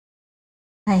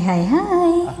Hi, hi,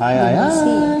 hi. Hi, hi, hi.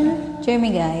 Join me,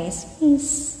 guys.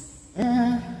 Please.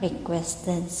 Yeah.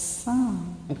 Requested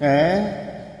song. Okay.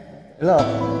 Look,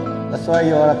 that's why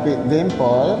you are a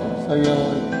dimple. So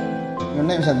your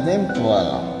name is a dimple,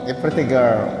 a pretty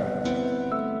girl.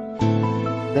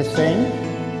 Let's sing,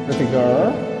 pretty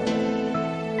girl.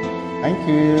 Thank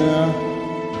you.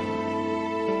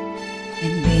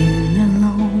 And being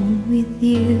alone with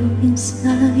you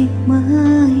inside my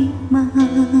mind.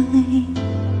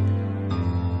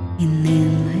 And in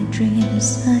my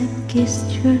dreams I've kissed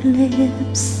your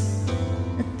lips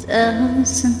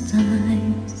 1,000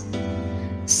 times.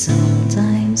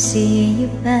 Sometimes see you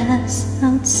pass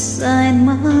outside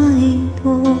my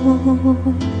door.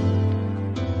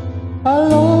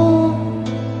 Hello,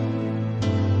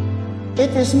 it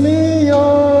is me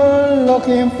you're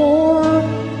looking for.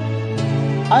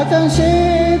 I can see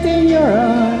it in your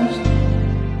eyes,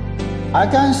 I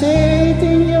can see it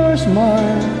in your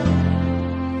smile.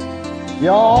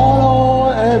 You're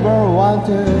all I ever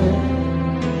wanted,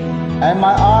 and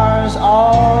my arms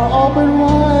are open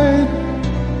wide.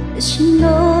 You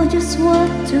know just what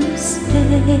to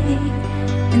say,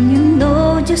 and you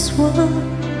know just what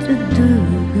to do,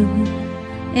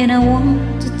 and I want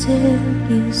to tell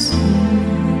you so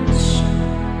much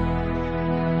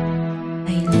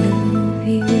I love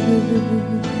you.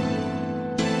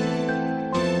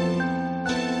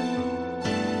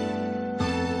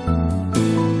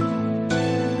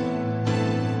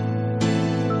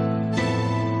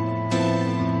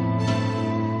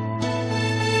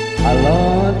 I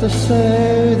long to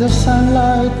see the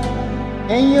sunlight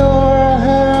in your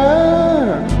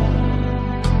hair,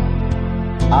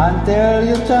 and tell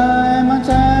you time and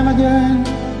time again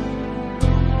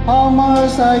how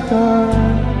much I care.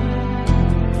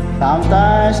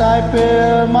 Sometimes I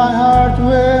feel my heart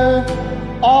will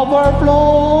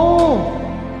overflow.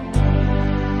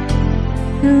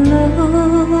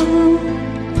 Hello,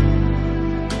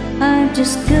 I've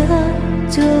just got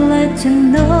to let you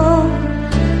know,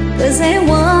 'cause I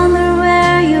wonder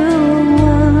where you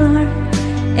are,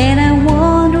 and I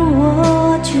wonder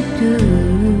what you do.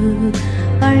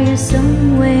 Are you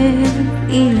somewhere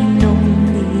feeling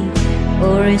lonely,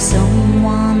 or is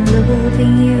someone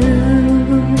loving you?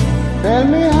 Tell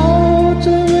me how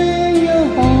to win your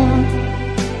heart,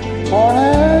 for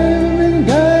I haven't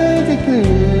got it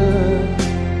clear.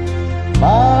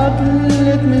 But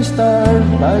let me start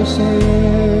by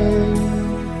saying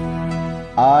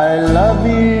I love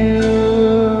you.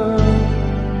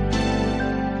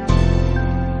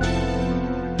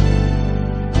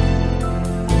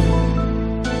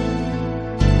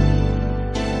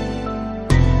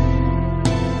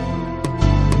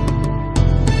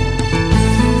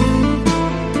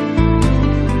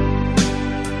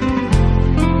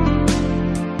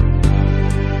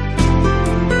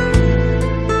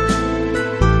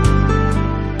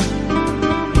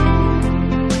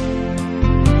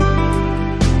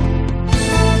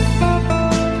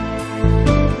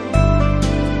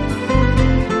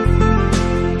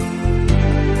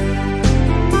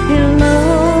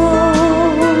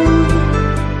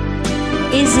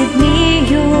 Is it me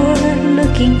you're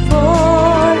looking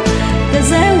for?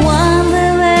 'Cause I wonder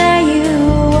where you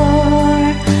are,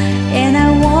 and I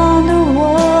wonder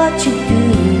what you do.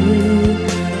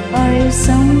 Are you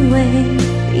somewhere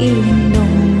feeling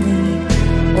lonely,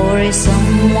 or is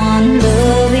someone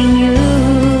loving you?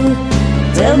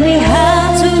 Tell me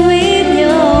how to win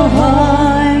your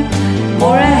heart,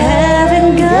 for I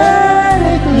haven't got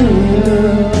a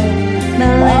clue.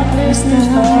 But let me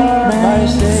start by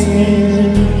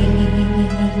saying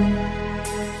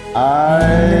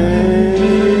I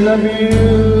love you.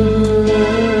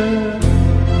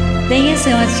 thank you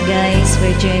so much, guys,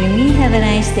 for joining me. Have a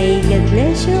nice day. God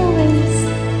bless you always.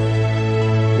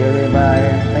 Okay,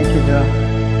 bye. Thank you, Joe.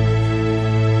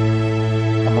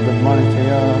 Good morning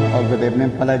sa'yo, o good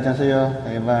evening pala dyan sa'yo.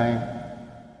 Okay, bye.